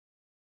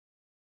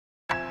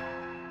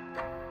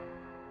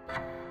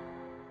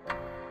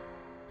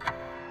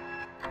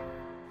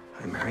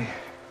Hey, Mary.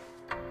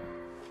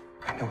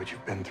 I know what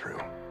you've been through,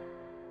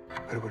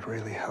 but it would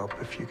really help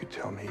if you could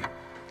tell me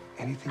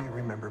anything you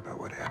remember about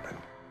what happened.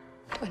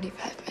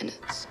 25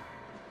 minutes.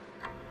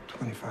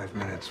 25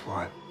 minutes,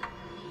 what?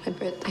 My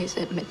birthday's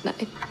at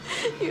midnight.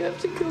 You have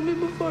to kill me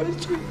before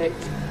it's too late.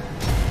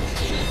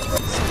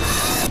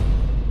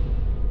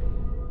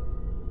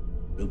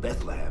 New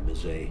Bethlehem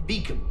is a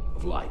beacon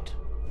of light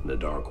in a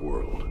dark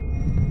world.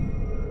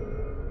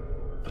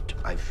 But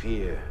I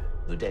fear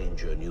the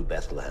danger New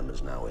Bethlehem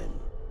is now in.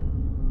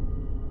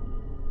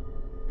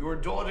 Your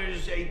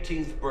daughter's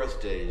 18th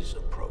birthday's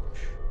approach.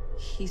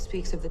 He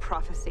speaks of the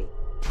prophecy.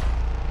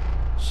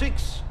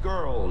 6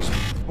 girls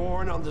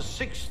born on the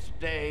 6th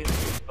day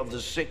of the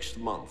 6th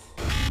month.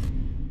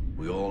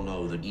 We all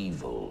know that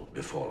evil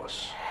befall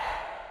us.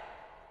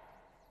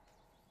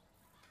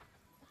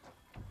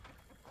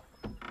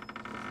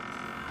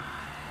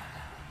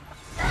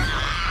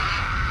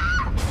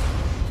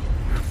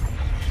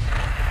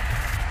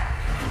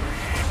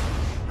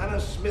 Hannah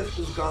Smith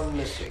has gone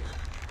missing.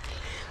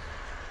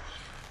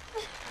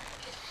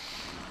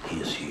 He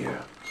is here.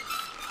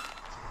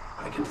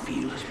 I can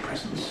feel his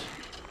presence.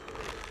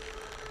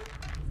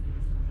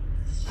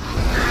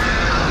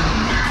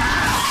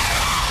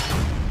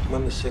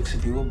 When the 6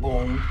 of you were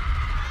born,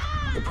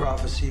 the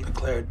prophecy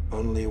declared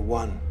only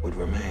one would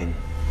remain.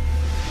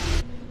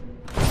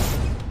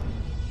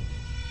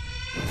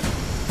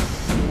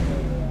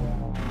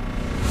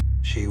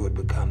 She would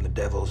become the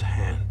devil's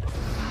hand.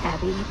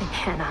 Abby and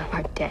Hannah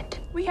are dead.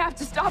 We have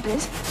to stop it.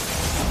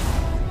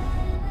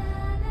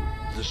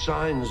 The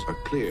signs are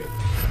clear.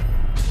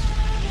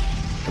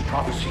 The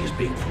prophecy is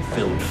being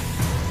fulfilled.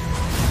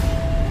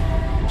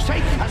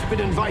 Satan has been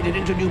invited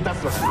into New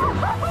Bethlehem.